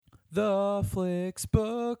The Flicks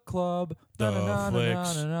Book Club. The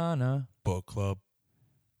Flicks Book Club.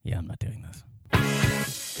 Yeah, I'm not doing this.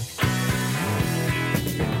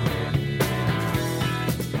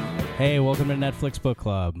 Hey, welcome to Netflix Book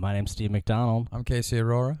Club. My name's Steve McDonald. I'm Casey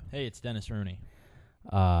Aurora. Hey, it's Dennis Rooney.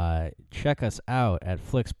 Check us out at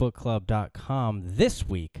flicksbookclub.com. This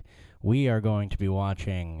week, we are going to be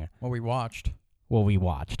watching... Well, we watched.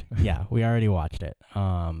 Yeah, we already watched it.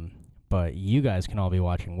 But you guys can all be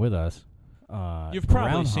watching with us. You've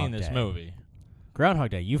probably Groundhog seen this Day. movie. Groundhog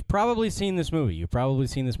Day. You've probably seen this movie. You've probably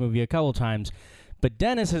seen this movie a couple times. But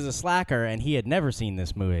Dennis is a slacker, and he had never seen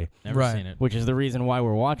this movie, Never Right. seen it. which is the reason why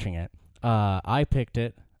we're watching it. I picked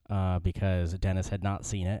it because Dennis had not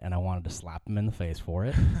seen it, and I wanted to slap him in the face for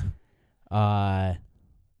it.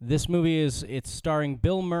 This movie it's starring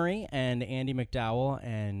Bill Murray and Andy McDowell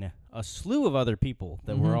and a slew of other people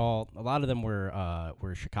that were a lot of them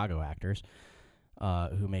were Chicago actors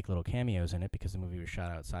who make little cameos in it because the movie was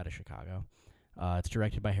shot outside of Chicago. It's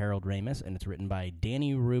directed by Harold Ramis, and it's written by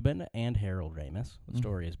Danny Rubin and Harold Ramis. The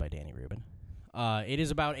story is by Danny Rubin. It is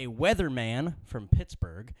about a weatherman from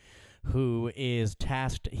Pittsburgh who is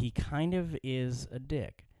tasked, he kind of is a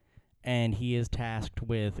dick, and he is tasked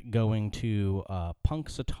with going to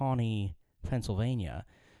Punxsutawney, Pennsylvania,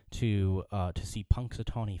 to see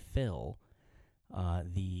Punxsutawney Phil,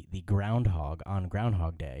 the groundhog, on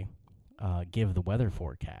Groundhog Day, give the weather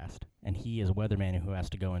forecast. And he is a weatherman who has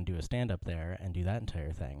to go and do a stand-up there and do that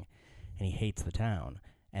entire thing. And he hates the town.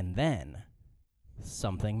 And then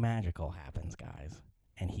something magical happens, guys.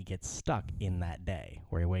 And he gets stuck in that day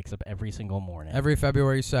where he wakes up every single morning. Every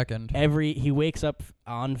February 2nd. He wakes up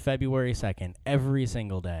on February 2nd every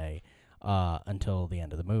single day until the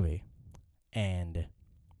end of the movie. And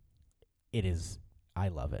it is, I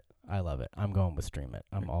love it. I'm going with Stream It.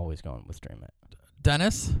 I'm always going with Stream It.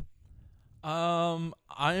 Dennis? I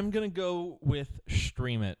am going to go with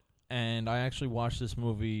Stream It. And I actually watched this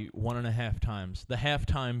movie 1.5 times. The half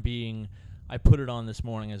time being... I put it on this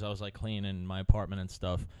morning as I was like cleaning my apartment and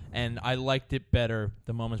stuff, and I liked it better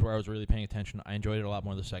the moments where I was really paying attention. I enjoyed it a lot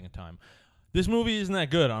more the second time. This movie isn't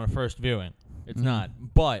that good on a first viewing. It's not.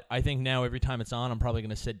 But I think now every time it's on, I'm probably going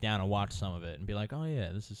to sit down and watch some of it and be like, oh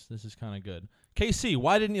yeah, this is kind of good. KC,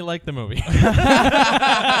 why didn't you like the movie?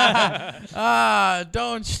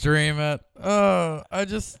 Don't stream it.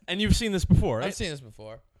 And you've seen this before, right? I've seen this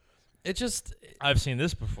before. I've seen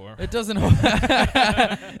this before. It doesn't hold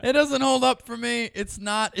it doesn't hold up for me. It's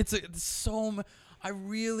so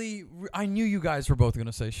I knew you guys were both going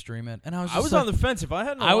to say Stream It, and I was on the fence. If I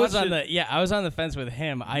hadn't I was watched on it, I was on the fence with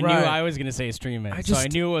him. I knew Right. I was going to say Stream It, so I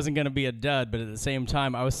knew it wasn't going to be a dud. But at the same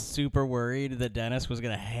time, I was super worried that Dennis was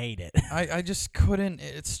going to hate it. I just couldn't.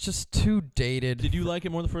 It's just too dated. did you like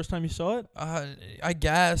it more the first time you saw it? I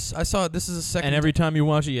guess I saw it. This is a second. And every time you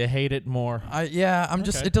watch it, you hate it more. Okay.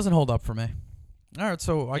 It doesn't hold up for me. All right,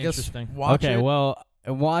 so I guess Interesting. watch okay, it. well,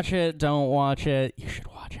 watch it. Don't watch it. You should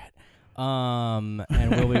watch it. And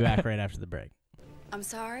we'll be back right after the break. I'm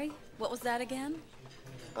sorry? What was that again?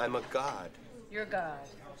 I'm a god. You're God.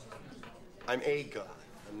 I'm a god.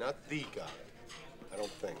 I'm not the god. I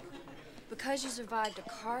don't think. Because you survived a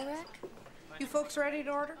car wreck? You folks ready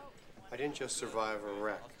to order? I didn't just survive a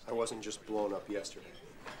wreck. I wasn't just blown up yesterday.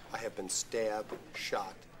 I have been stabbed,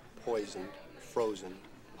 shot, poisoned, frozen,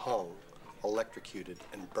 hung, electrocuted,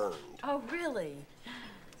 and burned. Oh, really?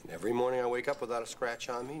 And every morning I wake up without a scratch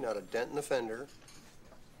on me, not a dent in the fender.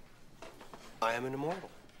 I am an immortal.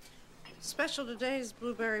 Special today is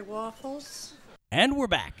blueberry waffles. And we're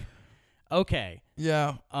back. Okay.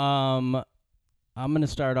 Yeah. I'm gonna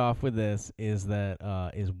start off with this. Is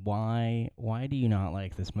why do you not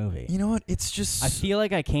like this movie? You know what? It's just I feel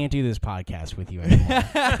like I can't do this podcast with you anymore.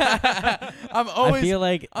 I feel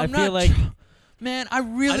like man, I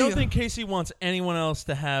don't think Casey wants anyone else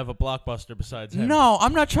to have a blockbuster besides him. No,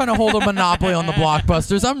 I'm not trying to hold a monopoly on the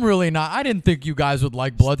blockbusters. I'm really not. I didn't think you guys would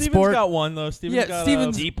like Bloodsport. Steven's got one though. Steven's got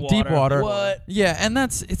Steven's Deepwater. What? Yeah, and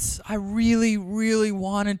I really, really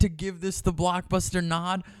wanted to give this the blockbuster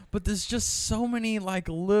nod, but there's just so many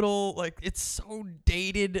it's so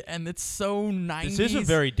dated and it's so 90s. This is a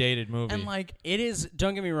very dated movie. And it is.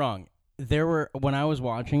 Don't get me wrong. When I was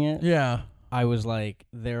watching it, yeah. I was like,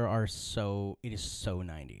 it is so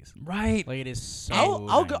 90s. Right. Like, it is so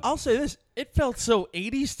I'll say this. It felt so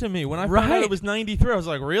 80s to me. When I found out it was 93, I was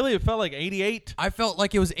like, really? It felt like 88? I felt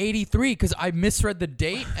like it was 83 because I misread the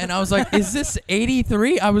date, and I was like, is this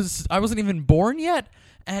 83? I wasn't even born yet,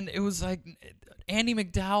 and it was like Andy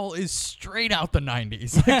McDowell is straight out the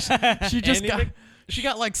 90s. Like, she just she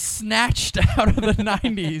got like snatched out of the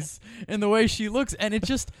 90s in the way she looks, and it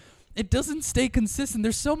just... it doesn't stay consistent.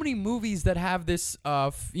 There's so many movies that have this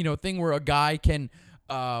thing where a guy can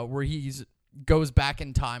where he's goes back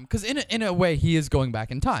in time, because in a way he is going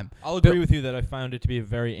back in time. I'll agree with you that I found it to be a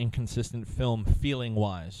very inconsistent film feeling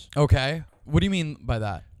wise. Okay, what do you mean by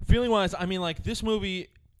that? Feeling wise, I mean, like, this movie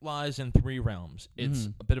lies in three realms. It's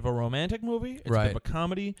a bit of a romantic movie, it's a bit of a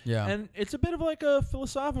comedy, and it's a bit of like a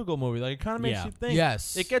philosophical movie. Like, it kind of makes you think.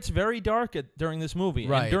 Yes. It gets very dark during this movie.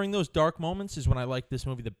 Right. And during those dark moments is when I like this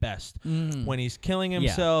movie the best. When he's killing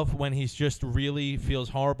himself, when he's just really feels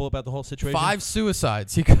horrible about the whole situation. 5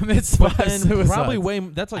 suicides. He commits But 5 then suicides. probably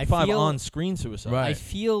that's like I 5 feel- on-screen suicides. Right. I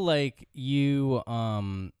feel like you.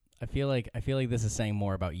 I feel like this is saying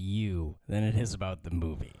more about you than it is about the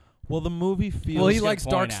movie. Well, the movie feels... Well, he good likes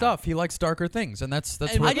point dark out. stuff. He likes darker things, and that's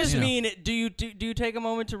And what I just you know. mean, do you take a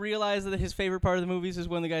moment to realize that his favorite part of the movies is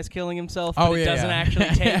when the guy's killing himself? Oh, but it yeah, doesn't yeah. actually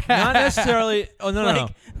take. Not necessarily... Oh, no.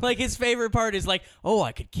 Like his favorite part is like, oh,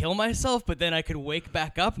 I could kill myself, but then I could wake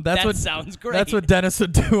back up. That's that what sounds great. That's what Dennis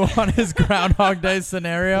would do on his Groundhog Day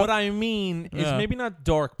scenario. What I mean is Yeah. maybe not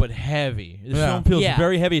dark, but heavy. This Yeah. film feels Yeah.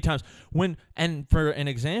 very heavy at times. And for an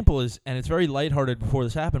example is, and it's very lighthearted before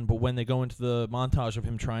this happened, but when they go into the montage of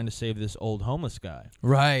him trying to save this old homeless guy,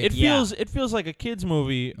 right. it Yeah. feels like a kid's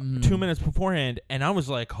movie 2 minutes beforehand, and I was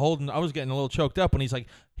like I was getting a little choked up when he's like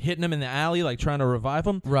hitting him in the alley, like trying to revive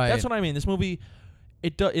him. Right. That's what I mean. This movie,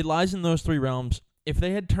 it lies in those three realms. If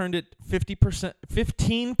they had turned it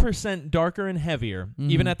 15% darker and heavier,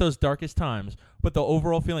 even at those darkest times, but the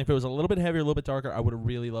overall feeling, if it was a little bit heavier, a little bit darker, I would have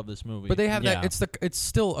really loved this movie. But they have Yeah. that. It's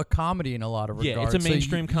still a comedy in a lot of regards. Yeah, it's a so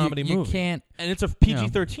mainstream comedy you movie. can't. and it's a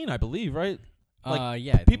PG-13, I believe, right? yeah. I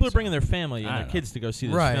People think are bringing so. their family and I their don't kids to go see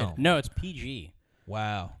this Right. film. No, it's PG.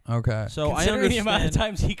 Wow. Okay. So I Considering the understand. amount of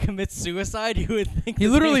times he commits suicide, you would think He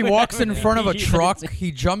that literally they would walks have in a front of a PG-13. truck.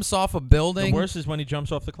 He jumps off a building. The worst is when he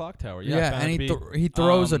jumps off the clock tower. Yeah, I Yeah, found and it to be- he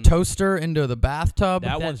throws a toaster into the bathtub.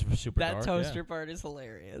 that one's super That dark. toaster part is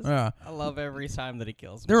hilarious. Yeah. I love every time that he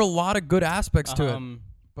kills me. There are a lot of good aspects to it,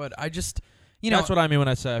 but I just, That's what I mean when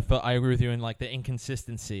I say I agree with you in like the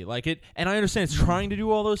inconsistency. Like it, and I understand it's trying to do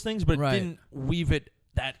all those things, but Right. it didn't weave it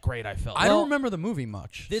that great. I felt. I don't remember the movie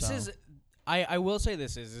much. This so. is. I will say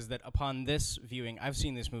this is that upon this viewing, I've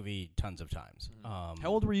seen this movie tons of times. How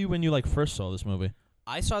old were you when you like first saw this movie?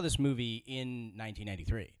 I saw this movie in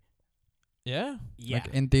 1993. Yeah. Yeah.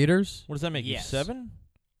 Like in theaters. What does that make you? Yes. 7?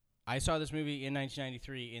 I saw this movie in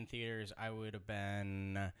 1993 in theaters. I would have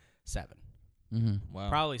been 7. Mm-hmm. Wow.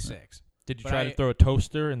 Probably 6. Did you but try I- to throw a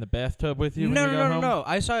toaster in the bathtub with you? No, when you no, got no, home? no.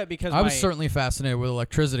 I saw it because I was my- certainly fascinated with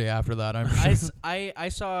electricity after that. I'm sure. I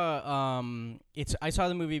saw I saw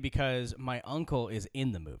the movie because my uncle is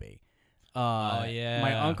in the movie. Oh, yeah.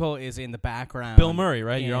 My uncle is in the background. Bill Murray,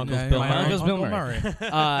 right? Your in- uncle's Yeah, Bill my Murray. uncle's Bill Uncle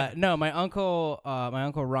Murray. No, my uncle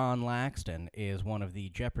Ron Laxton is one of the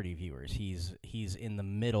Jeopardy viewers. He's in the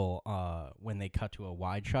middle when they cut to a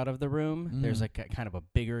wide shot of the room. There's like kind of a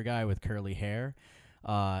bigger guy with curly hair,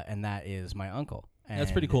 and that is my uncle.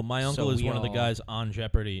 That's pretty cool. My And uncle so is we one of the all- guys on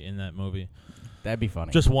Jeopardy in that movie. That'd be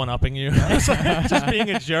funny. Just one-upping you. Just being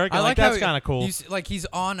a jerk. I I'm like that's how kind of cool. He's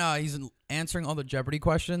on. He's answering all the Jeopardy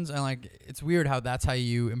questions, and like it's weird how that's how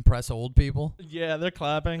you impress old people. Yeah, they're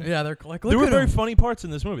clapping. Yeah, they're like, There look were at very him. funny parts in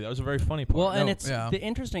this movie. That was a very funny part. Well, and No, it's yeah. the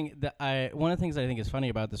interesting. One of the things I think is funny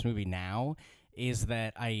about this movie now is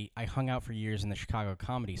that I hung out for years in the Chicago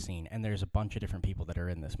comedy scene, and there's a bunch of different people that are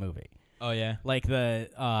in this movie. Oh yeah. Like the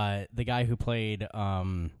guy who played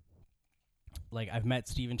like I've met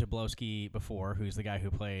Stephen Tobolowsky before, who's the guy who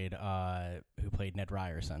played Ned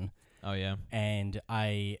Ryerson, Oh yeah. and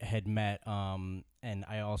I had met and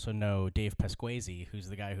I also know Dave Pasquesi, who's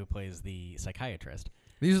the guy who plays the psychiatrist.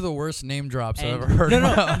 These are the worst name drops I've And- ever heard. No,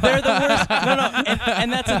 no, about. they're the worst. No,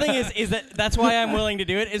 and that's the thing is that's why I'm willing to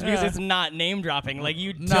do it is because Yeah. it's not name dropping. Like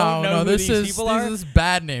you No, don't know no, who this these is people this are. is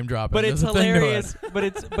bad name dropping. But it's There's a thing to it. hilarious.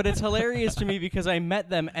 But it's hilarious to me because I met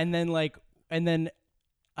them and then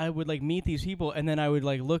I would like meet these people and then I would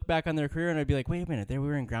like look back on their career and I'd be like, wait a minute, they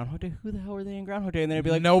were in Groundhog Day. Who the hell were they in Groundhog Day? And then I'd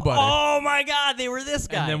be like, Nobody. Oh my God, they were this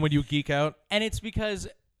guy. And then would you geek out? And it's because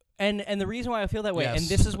and the reason why I feel that way, Yes. and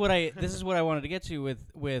this is what I wanted to get to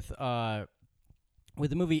with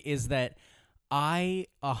the movie is that I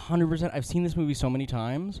 100% I've seen this movie so many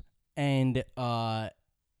times and I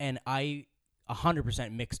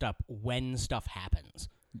 100% mixed up when stuff happens.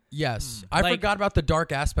 Yes, I Like- forgot about the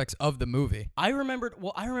dark aspects of the movie. I remembered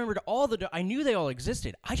all I knew they all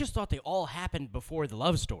existed. I just thought they all happened before the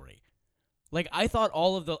love story. Like I thought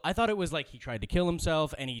it was like he tried to kill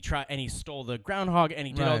himself and he stole the groundhog and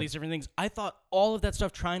he did all Right. these different things. I thought all of that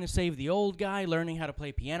stuff trying to save the old guy, learning how to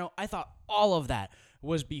play piano. I thought all of that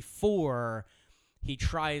was before he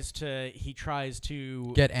tries to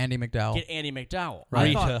Get Andy McDowell. get Andy McDowell.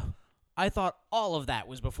 Right. I thought all of that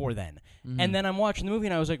was before then. Mm-hmm. And then I'm watching the movie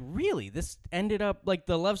and I was like, really? This ended up like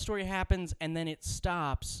the love story happens and then it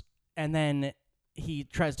stops and then he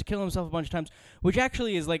tries to kill himself a bunch of times, which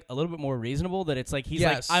actually is like a little bit more reasonable. That it's like he's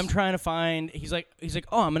Yes. like, I'm trying to find. He's like,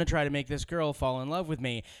 oh, I'm gonna try to make this girl fall in love with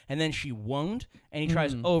me, and then she won't. And he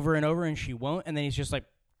tries over and over, and she won't. And then he's just like,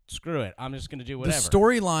 screw it, I'm just gonna do whatever. The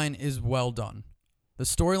storyline is well done. The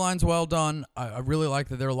storyline's well done. I really like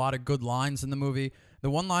that there are a lot of good lines in the movie. The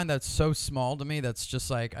one line that's so small to me that's just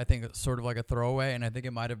like, I think it's sort of like a throwaway, and I think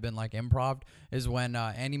it might have been like improv, is when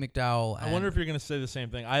Andy McDowell I wonder if you're going to say the same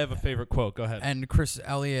thing. I have a favorite quote. Go ahead. and Chris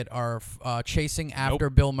Elliott are chasing after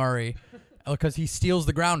Bill Murray because he steals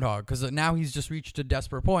the groundhog, because now he's just reached a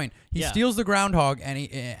desperate point. He steals the groundhog, and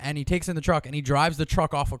he takes in the truck, and he drives the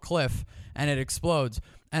truck off a cliff, and it explodes.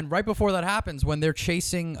 And right before that happens, when they're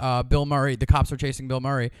chasing Bill Murray, the cops are chasing Bill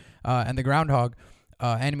Murray and the groundhog,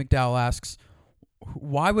 Andy McDowell asks,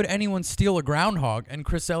 why would anyone steal a groundhog? And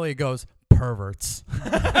Chris Elliott goes, perverts.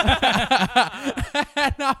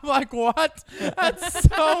 And I'm like, what? That's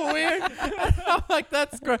so weird. And I'm like,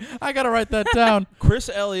 that's great. I got to write that down.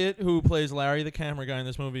 Chris Elliott, who plays Larry the camera guy in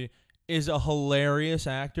this movie, is a hilarious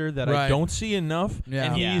actor that I don't see enough. Yeah.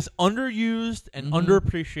 And he's underused and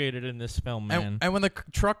underappreciated in this film, man. And when the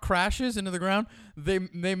truck crashes into the ground, they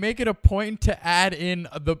make it a point to add in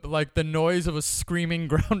the noise of a screaming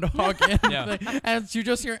groundhog in the thing. And you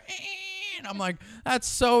just hear, and I'm like, that's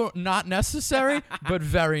so not necessary, but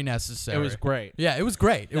very necessary. It was great. Yeah, it was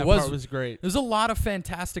great. That part was great. There's a lot of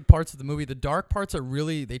fantastic parts of the movie. The dark parts are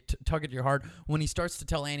really, they tug at your heart when he starts to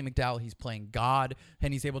tell Andy McDowell he's playing God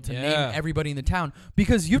and he's able to name everybody in the town.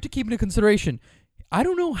 Because you have to keep into consideration, I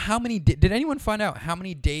don't know how many, did anyone find out how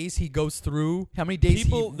many days he goes through? How many days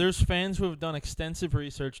There's fans who have done extensive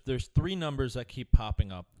research. There's 3 numbers that keep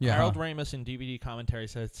popping up. Yeah. Harold Ramis in DVD commentary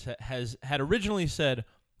had originally said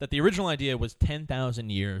that the original idea was 10,000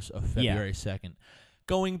 years of February 2nd.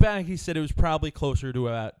 Going back, he said it was probably closer to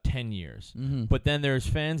about 10 years. Mm-hmm. But then there's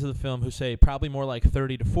fans of the film who say probably more like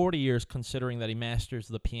 30 to 40 years, considering that he masters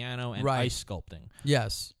the piano and ice sculpting.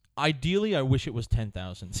 Yes. Ideally, I wish it was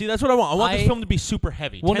 10,000. See, that's what I want. I want this film to be super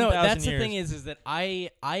heavy. Well, 10,000 no, that's years. the thing is that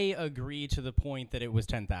I agree to the point that it was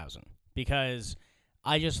 10,000 because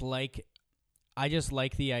I just like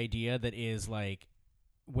the idea that is like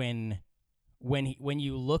when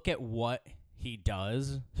you look at what he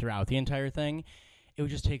does throughout the entire thing, it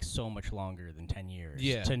would just take so much longer than 10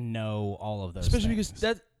 years to know all of those Especially things. because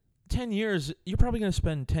that 10 years, you're probably going to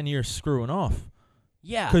spend 10 years screwing off.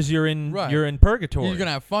 Yeah. Because you're in purgatory. You're going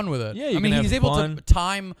to have fun with it. Yeah, I mean, he's able fun. to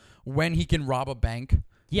time when he can rob a bank.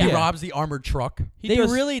 Yeah. He robs the armored truck. They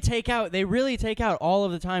really take out all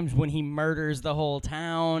of the times when he murders the whole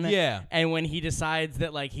town. Yeah. And when he decides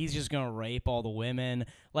that like he's just gonna rape all the women.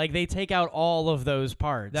 Like they take out all of those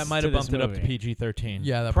parts. That might have bumped it up to PG-13.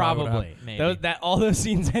 Yeah, that probably. Maybe. All those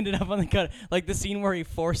scenes ended up on the cut. Like the scene where he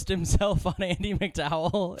forced himself on Andy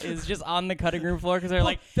McDowell is just on the cutting room floor because they're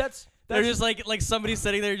like they're just like somebody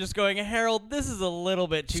sitting there just going, Harold, this is a little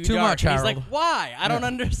bit too too dark. much, And he's Harold. like, why? I don't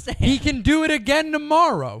understand. He can do it again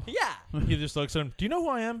tomorrow. yeah. He just looks at him. Do you know who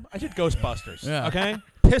I am? I did Ghostbusters. Yeah. Okay?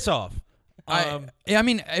 Piss off. I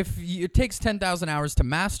mean, if it takes 10,000 hours to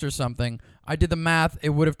master something, I did the math, it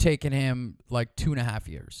would have taken him like 2.5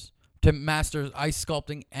 years to master ice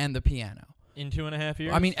sculpting and the piano. In 2.5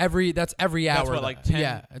 years? I mean, that's every hour. that's what, like 10?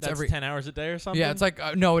 Yeah, it's that's every 10 hours a day or something? Yeah, it's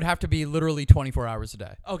like no, it'd have to be literally 24 hours a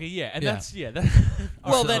day. Okay, yeah. And Yeah. that's,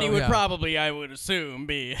 Well, then he would yeah. probably, I would assume,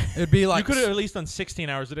 be. It'd be like you could have at least done 16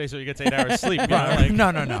 hours a day so you gets 8 hours sleep. You know,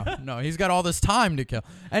 like, No. He's got all this time to kill,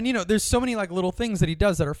 and there's so many like little things that he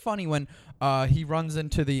does that are funny. When he runs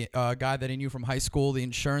into the guy that he knew from high school, the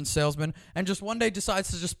insurance salesman, and just one day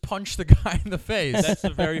decides to just punch the guy in the face. That's the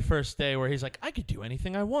very first day where he's like, I could do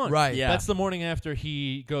anything I want. Right. Yeah. That's the morning after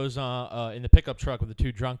he goes in the pickup truck with the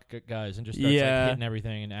 2 drunk guys and just starts like, hitting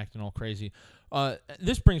everything and acting all crazy.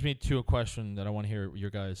 This brings me to a question that I want to hear your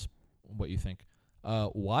guys what you think.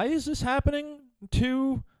 Why is this happening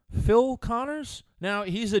to Phil Connors? Now,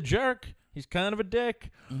 he's a jerk. He's kind of a dick.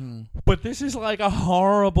 Mm-hmm. But this is like a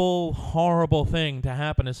horrible, horrible thing to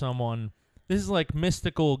happen to someone. This is like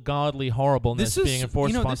mystical, godly horribleness being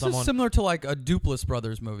enforced upon someone. This is similar to like a Duplass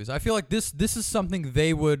Brothers movies. I feel like this is something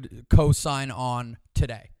they would co-sign on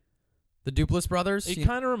today. The Duplass Brothers. It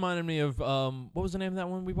kind of reminded me of what was the name of that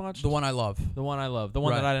one we watched? The One I Love. The One I Love. The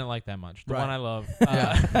one Right. that I didn't like that much. The Right. One I Love.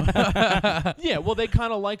 Yeah. Yeah, well, they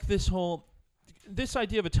kind of like this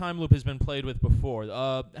idea of a time loop has been played with before.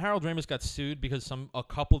 Harold Ramis got sued because a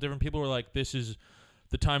couple different people were like, this is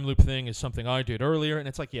the time loop thing is something I did earlier, and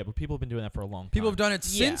it's like, yeah, but people have been doing that for a long time. People have done it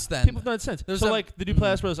Yeah. since then. People have done it since. There's So a- like the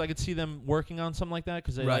Duplass brothers, I could see them working on something like that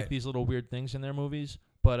because they like Right. these little weird things in their movies.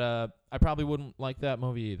 But I probably wouldn't like that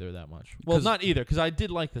movie either that much. Well, not either, because I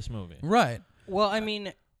did like this movie. Right. Well, I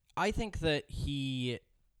mean, I think that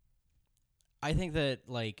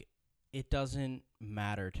like it doesn't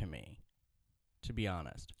matter to me, to be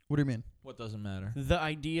honest. What do you mean? What doesn't matter? The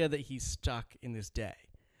idea that he's stuck in this day.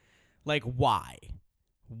 Like, why?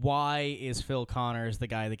 Why is Phil Connors the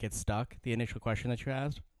guy that gets stuck? The initial question that you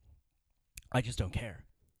asked. I just don't care.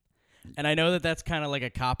 And I know that that's kind of like a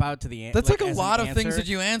cop-out to the answer. That's like a lot of things that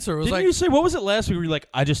you answer. It was Didn't like, you say, what was it last week where you were like,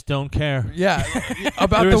 I just don't care? yeah,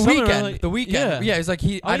 about There the was something weekend. like- the weekend. yeah. Yeah, he's like,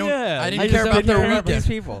 I don't. yeah. I I didn't just care don't about their care about weekend. these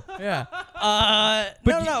people. Yeah.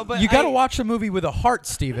 But no, but you got to watch a movie with a heart,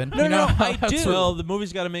 Steven. No, you know no, how I that's- do. Well, the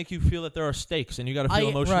movie's got to make you feel that there are stakes, and you got to feel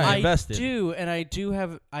emotionally right. invested. I do, and I do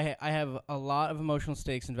have I have a lot of emotional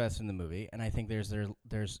stakes invested in the movie, and I think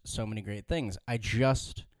there's so many great things. I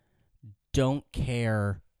just don't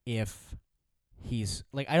care if he's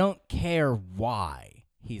like, I don't care why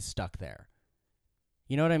he's stuck there.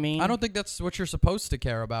 You know what I mean? I don't think that's what you're supposed to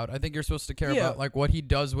care about. I think you're supposed to care Yeah. about like what he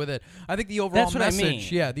does with it. I think the overall That's what I message, mean.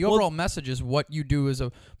 yeah, the overall message is what you do as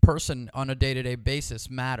a person on a day-to-day basis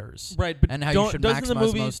matters. Right, but and how you don't- should doesn't the maximize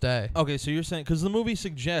movie- most day. Okay, so you're saying, because the movie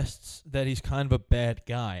suggests that he's kind of a bad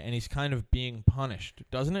guy, and he's kind of being punished,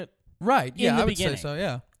 doesn't it? Right. In Yeah, the I would beginning. say so,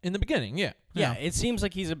 yeah. In the beginning, yeah. Yeah, it seems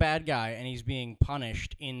like he's a bad guy, and he's being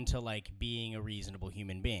punished into like being a reasonable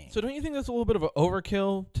human being. So don't you think that's a little bit of an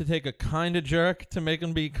overkill to take a kind of jerk to make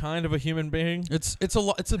him be kind of a human being? It's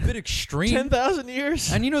a bit extreme. 10,000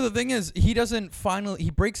 years? And you know the thing is, he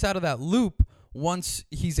breaks out of that loop once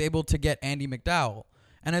he's able to get Andy McDowell.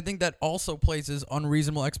 And I think that also places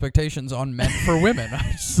unreasonable expectations on men for women.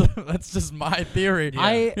 That's just my theory.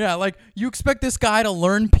 Yeah. Like you expect this guy to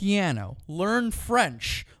learn piano, learn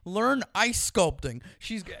French, learn ice sculpting.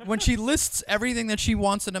 When she lists everything that she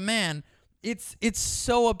wants in a man, it's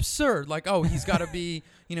so absurd. Like, oh, he's got to be,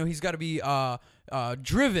 he's got to be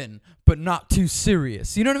driven, but not too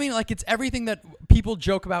serious. You know what I mean? Like it's everything that people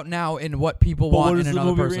joke about now in what people But want what in does the another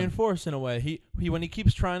movie person. reinforce in a way? He when he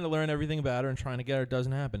keeps trying to learn everything about her and trying to get her, it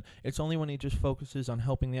doesn't happen. It's only when he just focuses on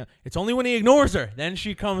helping the. It's only when he ignores her, then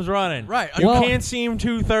she comes running. Right. You Well- can't seem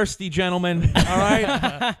too thirsty, gentlemen. All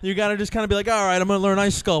right. You got to just kind of be like, all right, I'm gonna learn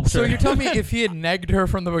ice sculpture. So you're telling me if he had negged her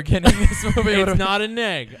from the beginning, this movie would it's have not a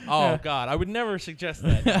neg. Oh God, I would never suggest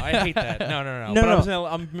that. No, I hate that. No. No, But no.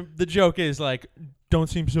 I'm saying, the joke is like, don't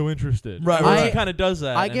seem so interested. Right, Whereas right. he kind of does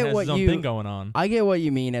that. I and get has what his own you- thing going on. I get what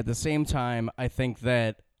you mean. At the same time, I think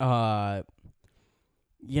that, I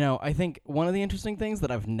think one of the interesting things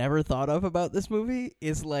that I've never thought of about this movie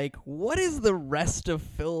is, like, what is the rest of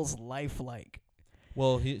Phil's life like?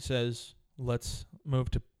 Well, he says, let's move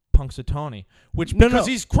to Punxsutawney, which No, because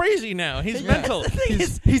no. he's crazy now. He's Yeah. mental. The thing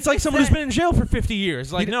is, He's like it's someone who's that- been in jail for 50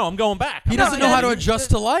 years. Like, no, I'm going back. He I'm doesn't not know how to gonna-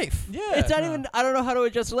 adjust to life. Yeah. It's not even, I don't know how to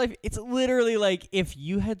adjust to life. It's literally like if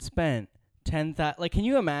you had spent 10,000, like, can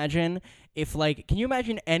you imagine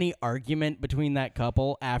any argument between that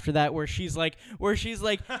couple after that where she's like,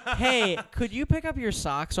 hey, could you pick up your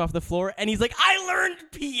socks off the floor? And he's like, I learned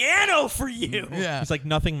piano for you. Yeah. He's like,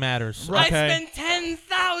 nothing matters. I Okay. spent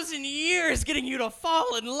 10,000 years getting you to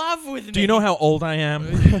fall in love with me. Do you know how old I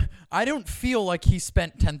am? I don't feel like he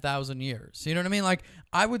spent 10,000 years. You know what I mean? Like,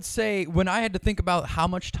 I would say when I had to think about how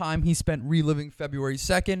much time he spent reliving February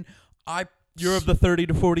 2nd, You're of the 30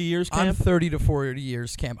 to 40 years camp? I'm 30 to 40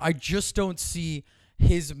 years camp. I just don't see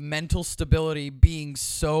his mental stability being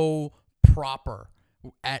so proper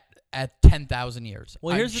at 10,000 years.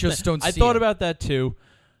 Well, here's I the just thing. don't see I thought it. about that too.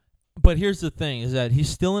 But here's the thing, is that he's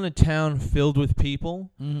still in a town filled with people,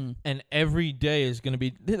 and every day is going to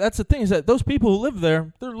be... That's the thing, is that those people who live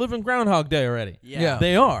there, they're living Groundhog Day already. Yeah.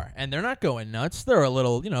 They are, and they're not going nuts. They're a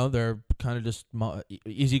little, they're kind of just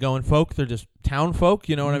easygoing folk. They're just town folk,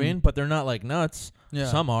 you know what I mean? But they're not like nuts. Yeah.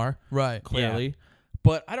 Some are, Right. clearly.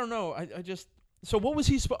 But I don't know. I just... So what was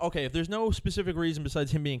he... Okay, if there's no specific reason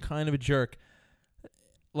besides him being kind of a jerk...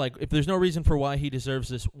 Like, if there's no reason for why he deserves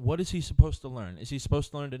this, what is he supposed to learn? Is he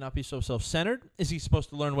supposed to learn to not be so self-centered? Is he supposed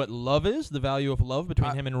to learn what love is, the value of love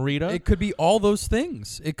between him and Rita? It could be all those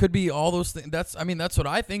things. It could be all those things. That's what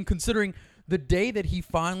I think, considering the day that he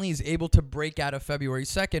finally is able to break out of February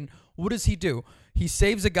 2nd, what does he do? He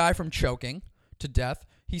saves a guy from choking to death.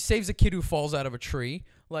 He saves a kid who falls out of a tree.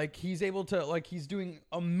 Like, he's able to, like, he's doing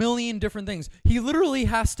a million different things. He literally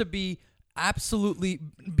has to be absolutely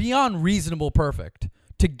beyond reasonable perfect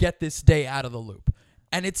to get this day out of the loop.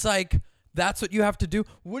 And it's like, That's what you have to do.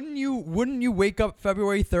 Wouldn't you wake up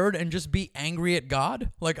February 3rd and just be angry at God?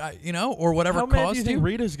 Like, or whatever How mad caused do you think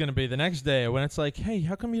Rita's going to be the next day when it's like, hey,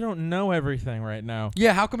 how come you don't know everything right now?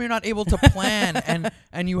 Yeah, how come you're not able to plan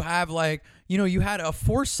and you have like, you had a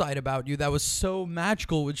foresight about you that was so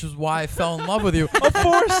magical, which is why I fell in love with you. A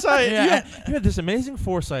foresight. Yeah. You had this amazing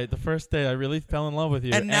foresight the first day I really fell in love with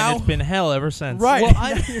you. And now- it's been hell ever since. Right.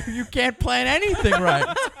 Well, you can't plan anything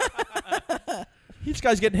right. This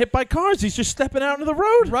guy's getting hit by cars. He's just stepping out into the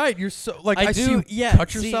road. Right. You're so like I see do- you yeah,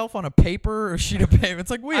 cut see- yourself on a paper or a sheet of paper.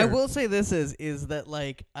 It's like weird. I will say this is that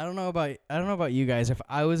like I don't know about you guys. If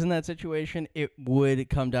I was in that situation, it would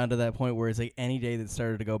come down to that point where it's like any day that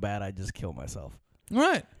started to go bad, I'd just kill myself.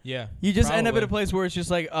 Right. Yeah. You just end up at probably. a place where it's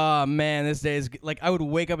just like, oh man, this day is like I would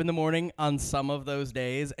wake up in the morning on some of those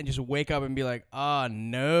days and just wake up and be like, oh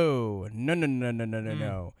no,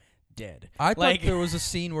 dead. I like, thought there was a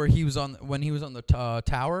scene where when he was on the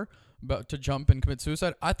tower about to jump and commit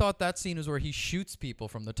suicide. I thought that scene was where he shoots people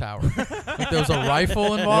from the tower. Like there was a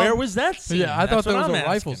rifle involved. Where was that scene? Yeah, I thought That's there what was I'm a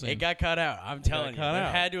rifle asking. scene. it got cut out. I'm telling you, cut there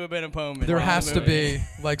out. had to have been a moment. There in has the to movie. be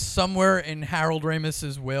like somewhere in Harold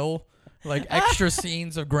Ramis's will, like extra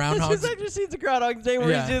scenes of There's groundhogs just extra scenes of Groundhog Day where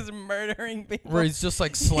Yeah. he's just murdering people. where he's just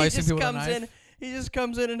like He slicing just people with a comes knife. in. He just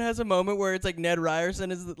comes in and has a moment where it's like Ned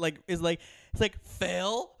Ryerson is like it's like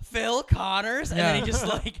Phil Connors, and then Yeah. he just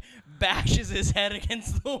like bashes his head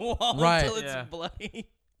against the wall Right. until it's Yeah. bloody.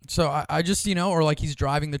 So I just, or like he's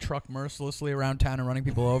driving the truck mercilessly around town and running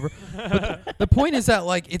people over. But the point is that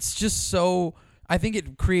like it's just so, I think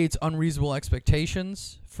it creates unreasonable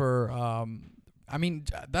expectations for,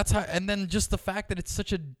 that's how, and then just the fact that it's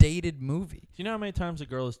such a dated movie. Do you know how many times a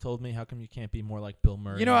girl has told me, how come you can't be more like Bill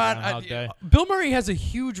Murray? You know, on Groundhog Day? Bill Murray has a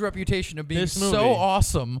huge reputation of being This so movie.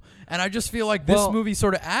 awesome, and I just feel like this Well, movie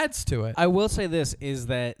sort of adds to it. I will say this is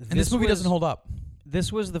that And this movie doesn't hold up.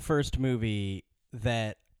 This was the first movie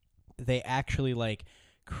that they actually like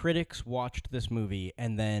critics watched this movie,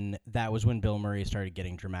 and then that was when Bill Murray started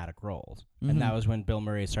getting dramatic roles. And that was when Bill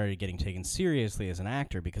Murray started getting taken seriously as an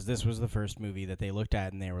actor, because this was the first movie that they looked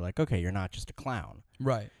at and they were like, okay, you're not just a clown.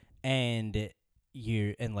 Right. And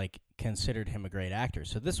like considered him a great actor.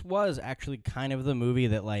 So this was actually kind of the movie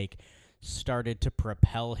that like started to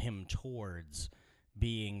propel him towards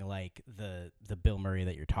being like the Bill Murray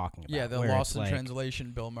that you're talking about. Yeah, the where Lost it's, in like,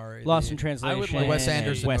 Translation Bill Murray. Lost the- in Translation, like Wes and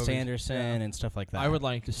Anderson Wes movies. Anderson Yeah. and stuff like that. I would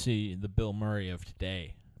like to see the Bill Murray of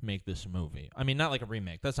today make this movie. I mean, not like a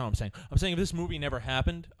remake. That's not what I'm saying. I'm saying if this movie never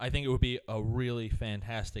happened, I think it would be a really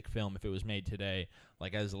fantastic film if it was made today,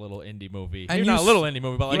 like as a little indie movie. And Maybe you not a little indie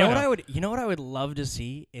movie, but like You know what I would love to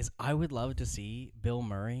see is I would love to see Bill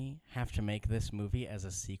Murray have to make this movie as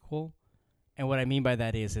a sequel. And what I mean by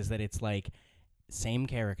that is that it's like same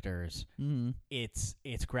characters. Mhm. It's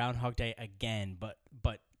Groundhog Day again, but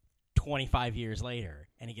 25 years later,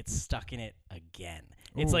 and he gets stuck in it again.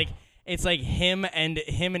 It's Ooh. like him and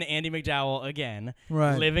Andy McDowell again,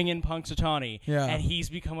 Right. living in Punxsutawney, Yeah. and he's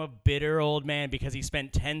become a bitter old man because he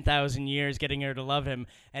spent 10,000 years getting her to love him,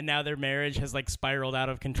 and now their marriage has like spiraled out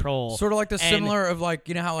of control. Sort of like the And- similar of like,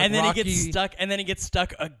 how like and then Rocky... he gets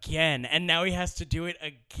stuck again, and now he has to do it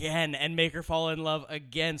again and make her fall in love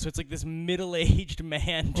again. So it's like this middle-aged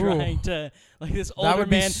man trying to, like this older would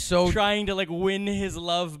be man so- trying to like win his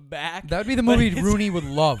love back. That would be the but movie it's- Rooney would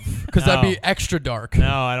love, because that'd be No. extra dark.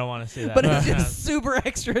 No, I don't want to see that. But it's just super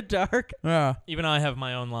extra dark. Yeah. Even I have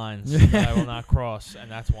my own lines that I will not cross, and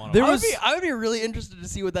that's one of There them. was- I would be really interested to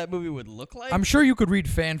see what that movie would look like. I'm sure you could read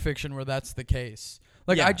fan fiction where that's the case.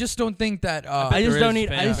 Like, Yeah. I just don't think that... I just there don't is need.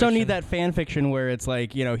 fan I just don't fiction. need that fan fiction where it's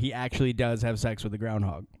like he actually does have sex with the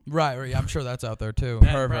groundhog. right, yeah, I'm sure that's out there, too.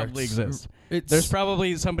 That probably exists. It's, There's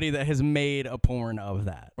probably somebody that has made a porn of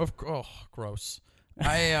that. Gross.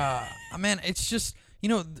 Man, it's just...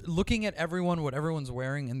 looking at what everyone's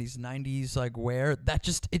wearing in these 90s like wear,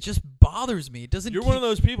 it just bothers me. It doesn't You're one of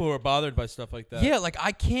those people who are bothered by stuff like that. Yeah, like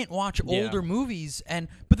I can't watch Yeah. older movies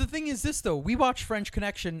but the thing is this though, we watched French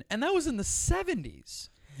Connection and that was in the 70s.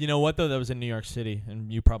 You know what though? That was in New York City,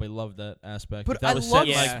 and you probably loved that aspect. But if that I was love- set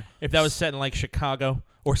in, Yeah. like if that was set in like Chicago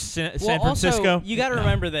or San Well, Francisco, also, you got to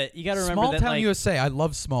remember that. You got to remember Small that Town like, USA. I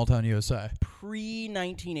love Small Town USA.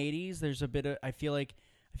 pre-1980s, there's a bit of. I feel like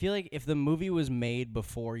if the movie was made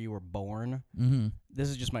before you were born, Mm-hmm. this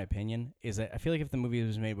is just my opinion, is that I feel like if the movie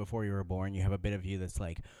was made before you were born, you have a bit of you that's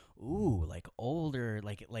like, ooh, like older,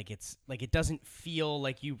 like it's like it doesn't feel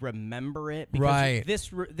like you remember it. Because Right.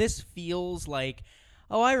 This feels like,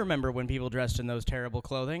 oh, I remember when people dressed in those terrible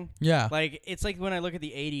clothing. Yeah. Like it's like when I look at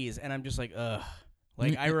the 80s and I'm just like, ugh.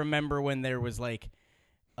 Like I remember when there was like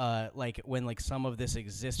like when like some of this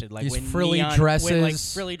existed, like These when frilly when like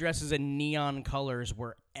dresses. frilly dresses and neon colors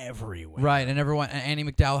were everywhere. Right, and Annie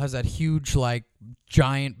McDowell has that huge, like,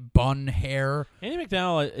 giant bun hair. Andy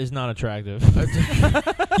McDowell is not attractive.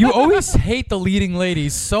 You always hate the leading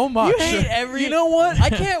ladies so much. You hate every. You know what? I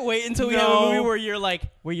can't wait until we have a No. movie where you're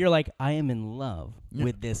like, I am in love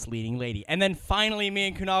with this leading lady, and then finally me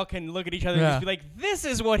and Kunal can look at each other and Yeah. just be like, this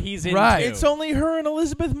is what he's into. Right. It's only her and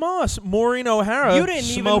Elizabeth Moss. Maureen O'Hara. You didn't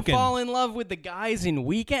smoking. even fall in love with the guys in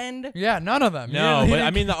Weekend. Yeah, none of them. You No, didn't- but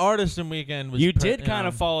I mean the artist in Weekend was. You did kind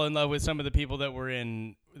of fall in love with some of the people that were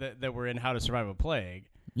in that were in How to Survive a Plague.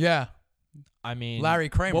 Yeah, I mean Larry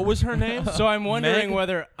Kramer. What was her name? So I'm wondering Meg?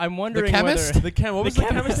 whether chemist? whether What was the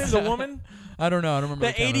chemist's name? The woman. I don't know. I don't remember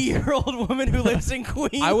the chemist. 80-year-old woman who lives in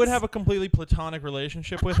Queens. I would have a completely platonic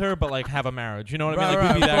relationship with her, but like have a marriage. You know what I mean? Right,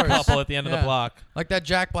 Like we'd be right, that of course. couple at the end of Yeah. the block. Like that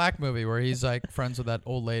Jack Black movie where he's like friends with that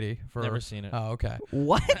old lady. For Never seen it. Oh, okay.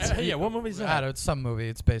 what? Yeah, what movie is I that? don't know, it's some movie.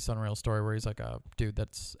 It's based on a real story where he's like a dude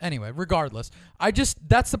that's anyway. Regardless,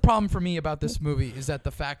 that's the problem for me about this movie is that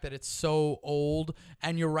the fact that it's so old.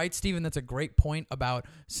 And you're right, Steven. That's a great point about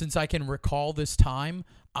since I can recall this time,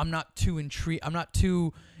 I'm not too intrigued. I'm not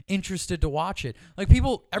too interested to watch it. Like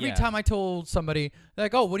people, every Yeah. time I told somebody, they're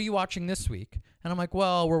like, "Oh, what are you watching this week?" And I'm like,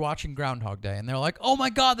 "Well, we're watching Groundhog Day." And they're like, "Oh my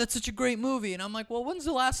God, that's such a great movie." And I'm like, "Well, when's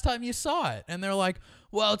the last time you saw it?" And they're like,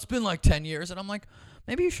 "Well, it's been like 10 years." And I'm like,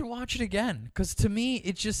 maybe you should watch it again. Because to me,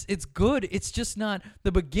 it's good. It's just not,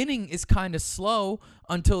 the beginning is kind of slow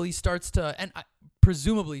until he starts to, and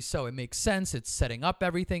presumably so. It makes sense. It's setting up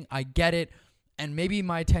everything. I get it. And maybe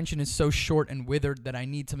my attention is so short and withered that I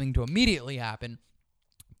need something to immediately happen.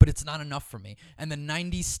 But it's not enough for me. And the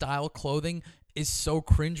 90s style clothing is so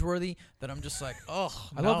cringeworthy that I'm just like, ugh.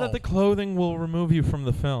 I love that the clothing will remove you from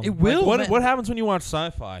the film. It will, Like, man. what happens when you watch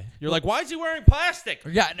sci-fi? You're like, why is he wearing plastic?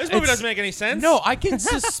 Yeah, This movie doesn't make any sense. No, I can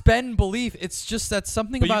suspend belief. It's just that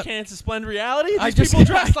something But about. you can't suspend reality. I These just people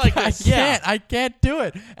dress like I this. I can't do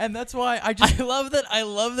it, and that's why I just. I love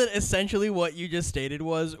that essentially what you just stated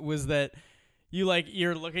was that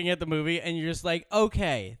you're looking at the movie and you're just like,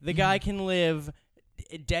 okay, the guy can live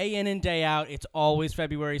day in and day out. It's always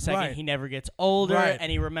February 2nd. Right. He never gets older, Right.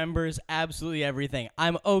 and he remembers absolutely everything.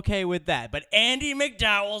 I'm okay with that. But Andy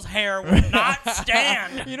McDowell's hair would not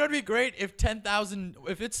stand. You know, it'd be great if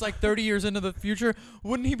if it's like 30 years into the future,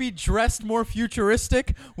 wouldn't he be dressed more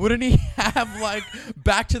futuristic? Wouldn't he have like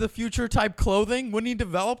Back to the Future type clothing? Wouldn't he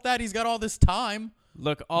develop that? He's got all this time.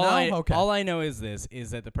 Look, all No? Okay. I know is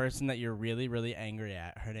that the person that you're really, really angry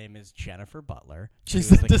at, her name is Jennifer Butler. She's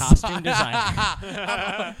She was the the costume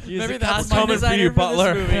designer. She was Maybe the that's costume coming for designer you, for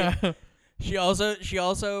Butler. this movie. She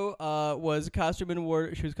also was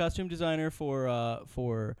costume designer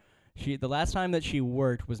for the last time that she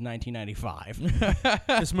worked was 1995.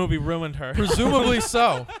 This movie ruined her. Presumably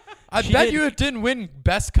so. I She bet did- you it didn't win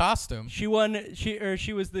Best Costume. She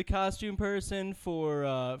was the costume person for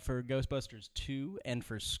Ghostbusters 2 and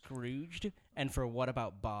for Scrooged and for What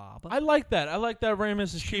About Bob. I like that. I like that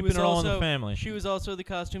Ramis is keeping it all in the family. She was also the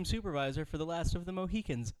costume supervisor for The Last of the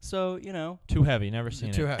Mohicans. So, Too heavy. Never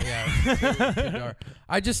seen Too it. yeah. Too dark.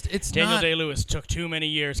 It's Daniel not. Day-Lewis took too many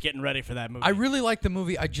years getting ready for that movie. I really like the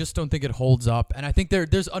movie. I just don't think it holds up. And I think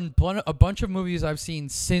there's a bunch of movies I've seen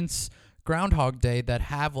since Groundhog Day that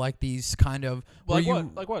have like these kind of Like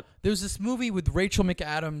what? Like what? There's this movie with Rachel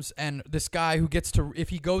McAdams and this guy who gets to, if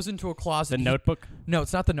he goes into a closet. The Notebook? No,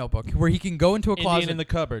 it's not The Notebook. Where he can go into a closet. Indian in the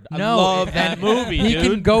Cupboard. I No, love that and movie, He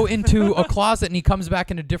dude. can go into a closet and he comes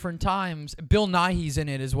back into different times. Bill Nighy's in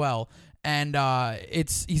it as well, and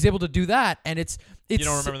he's able to do that. And it's You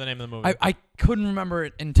don't remember the name of the movie? I couldn't remember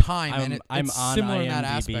it in time, and I'm it's on similar in that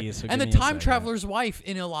IMDb, aspect. so And the give me a Time second. Traveler's Wife,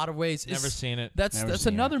 in a lot of ways, is Never seen it. That's Never that's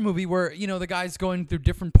seen another it. movie where the guy's going through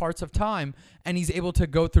different parts of time, and he's able to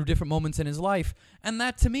go through different moments in his life, and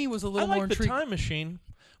that to me was a I little more like the intriguing. Time Machine,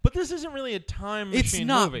 but this isn't really a time It's machine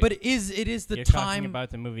not, movie. but it is the You're time talking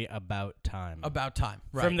about the movie About Time. about time,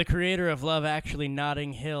 right? From the creator of Love Actually,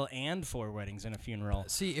 Notting Hill, and Four Weddings and a Funeral.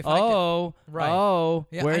 See, if Oh,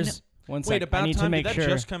 Yeah, I where's... One sec, Wait, About I need Time, to make did that sure.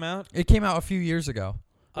 just come out? it came out a few years ago.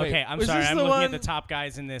 Okay, Wait, I'm was sorry. this I'm the looking at the one- top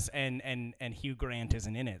guys in this, and Hugh Grant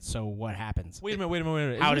isn't in it. So what happens? Wait a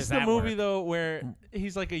minute. How Is does this that the movie work? though where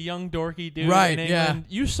he's like a young dorky dude Right, in yeah. England?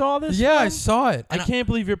 You saw this? Yeah, I film? saw it. I and can't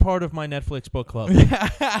believe you're part of my Netflix book club.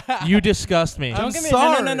 You disgust me. I'm Don't get me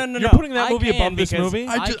sorry. no. You're putting that I movie can above this because- movie?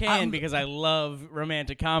 I just- can I'm- because I love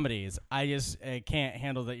romantic comedies. I just can't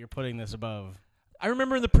handle that you're putting this above. I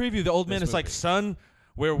remember in the preview, the old man This is like, movie. "Son,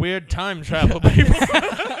 we're weird time travel people."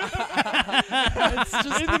 It's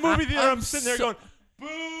just in the movie theater, I'm sitting there going, "Boo!"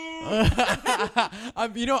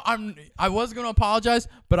 I was going to apologize,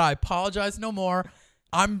 but I apologize no more.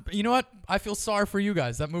 You know what? I feel sorry for you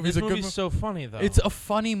guys. That movie's This a good movie's movie. so funny though. It's a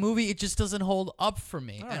funny movie. It just doesn't hold up for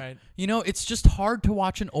me. All And, right. You know, it's just hard to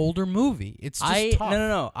watch an older movie. It's just tough.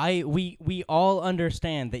 No. We all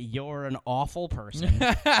understand that you're an awful person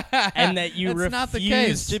and that you That's not the refuse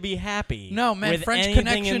case. to be happy. No, man. with French anything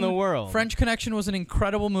Connection in the world. French Connection was an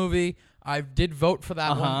incredible movie. I did vote for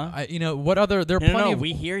that Uh-huh. one. You know what other? There are No, plenty of.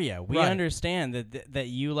 we hear you. We Right. understand that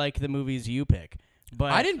you like the movies you pick.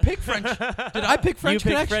 But I didn't pick French. Did I pick French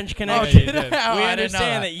you Connection? picked French Oh, Connection. did I? Oh, we I didn't know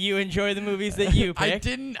understand that you enjoy the movies that you pick. I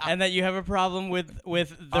didn't. And that you have a problem with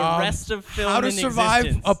the rest of film How to in Survive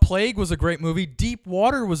existence. a Plague was a great movie. Deep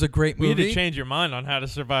Water was a great we movie. had to change your mind on How to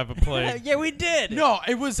Survive a Plague. Yeah, we did. No,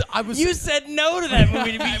 it was. I was. You said no to that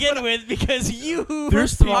movie to begin with because you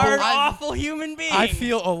First of all, are an I- awful human being. I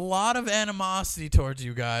feel a lot of animosity towards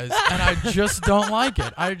you guys, and I just don't like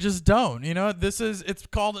it. I just don't. You know, it's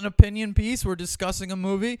called an opinion piece. We're discussing a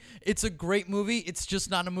movie. It's a great movie. It's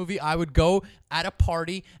just not a movie I would go at a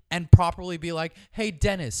party and properly be like, hey,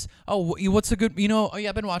 Dennis, what's a good, oh, yeah,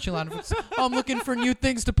 I've been watching a lot of it. Oh, I'm looking for new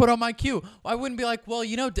things to put on my queue. I wouldn't be like, well,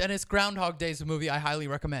 Dennis, Groundhog Day is a movie I highly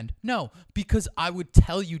recommend. No, because I would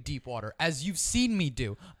tell you Deepwater, as you've seen me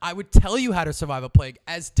do. I would tell you How to Survive a Plague,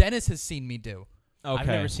 as Dennis has seen me do. I've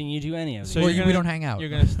never seen you do any of these. So Well, you're we gonna- don't hang out. You're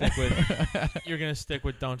gonna stick with. You're gonna stick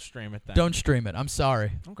with Don't Stream It then. Don't stream it. I'm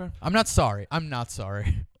sorry. Okay. I'm not sorry. I'm not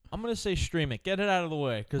sorry. I'm gonna say stream it. Get it out of the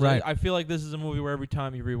way because Right. I feel like this is a movie where every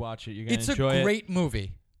time you rewatch it, you're gonna It's enjoy a great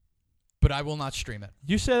movie, but I will not stream it.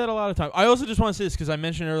 You say that a lot of times. I also just want to say this because I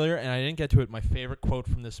mentioned earlier and I didn't get to it. My favorite quote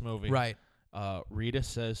from this movie. Right. Rita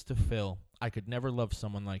says to Phil, "I could never love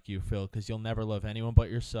someone like you, Phil, because you'll never love anyone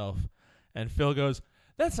but yourself." And Phil goes,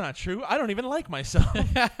 "That's not true. I don't even like myself."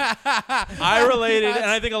 I related, and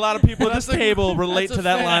I think a lot of people at this table relate to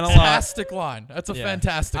that line a lot. Fantastic line. That's a Yeah.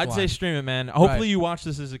 fantastic line. I'd say stream it, man. Hopefully Right. you watch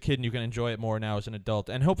this as a kid and you can enjoy it more now as an adult.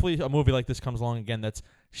 And hopefully a movie like this comes along again that's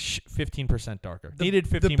 15% darker. Needed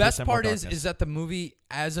 15% The best more part is darkness. that the movie,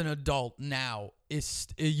 as an adult now, is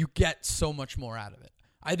you get so much more out of it.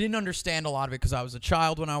 I didn't understand a lot of it because I was a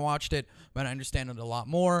child when I watched it, but I understand it a lot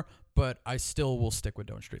more. But I still will stick with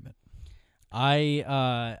Don't Stream It. I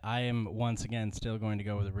am once again still going to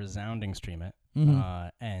go with a resounding stream it.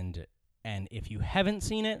 And if you haven't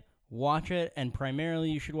seen it, watch it. And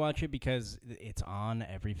primarily you should watch it because it's on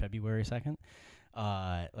every February 2nd.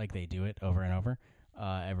 Like they do it over and over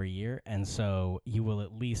every year. And so you will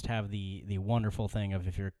at least have the wonderful thing of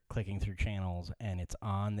if you're clicking through channels and it's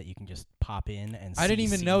on that you can just pop in and see I didn't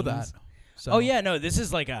even know that. scenes. So. Oh yeah, no, this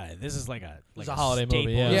is like a It's a holiday movie,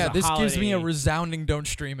 staple. yeah. It's Yeah, a this gives me a holiday- resounding Don't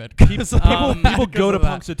Stream It. People Because go to of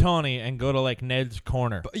that. Punxsutawney and go to like Ned's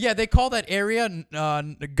Corner. Yeah, they call that area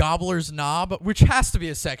Gobbler's Knob, which has to be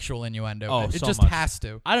a sexual innuendo. Oh, it so just much. has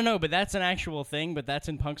to. I don't know, but that's an actual thing. But that's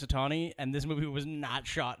in Punxsutawney, and this movie was not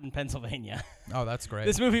shot in Pennsylvania. Oh, that's great.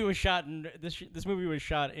 This movie was shot in this movie was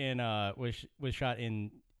shot in was shot in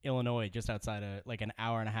Illinois, just outside of like an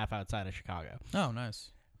hour and a half outside of Chicago. Oh, nice.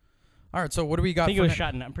 All right, so what do we got? I think for it was ne-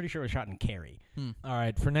 shot in. I'm pretty sure it was shot in Cary. All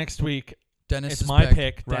right, for next week, Dennis's it's my pick.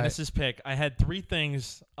 pick. Right. Dennis's pick. I had 3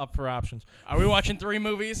 things up for options. Are we watching 3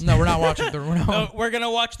 movies? No, we're not watching. We're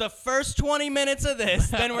gonna watch the first 20 minutes of this.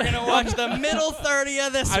 Then we're gonna watch the middle 30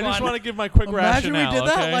 of this I one. just want to give my quick Imagine we rationale. did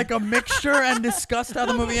that, okay? like a mixture, and discussed how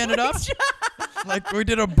the movie ended up. Like we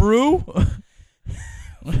did a brew.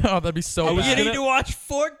 Oh, that'd be so you bad. need to watch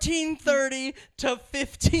 14:30 to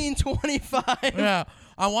 15:25. Yeah,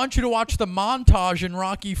 I want you to watch the montage in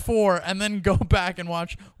Rocky 4, and then go back and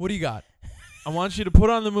watch. What do you got? I want you to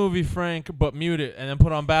put on the movie, Frank, but mute it, and then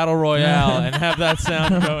put on Battle Royale and have that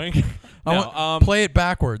sound going. Play it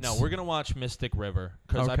backwards. No, we're gonna watch Mystic River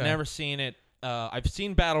because I've Okay. never seen it. I've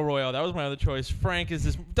seen Battle Royale. That was my other choice. Frank is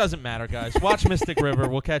this doesn't matter, guys. Watch Mystic River.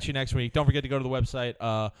 We'll catch you next week. Don't forget to go to the website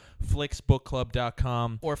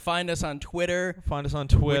flicksbookclub.com. Or find us on Twitter, Find us on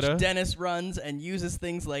Twitter. which Dennis runs and uses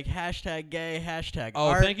things like #gay, Oh,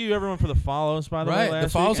 art. thank you everyone for the follows. By the way, Right, the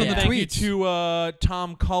last follows week. and And the thank you to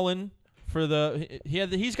Tom Cullen for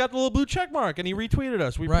he's got the little blue check mark and he retweeted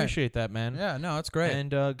us. We Right. appreciate that, man. Yeah, no, that's great.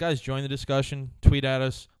 And guys, join the discussion. Tweet at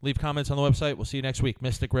us. Leave comments on the website. We'll see you next week.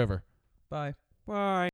 Mystic River. Bye. Bye.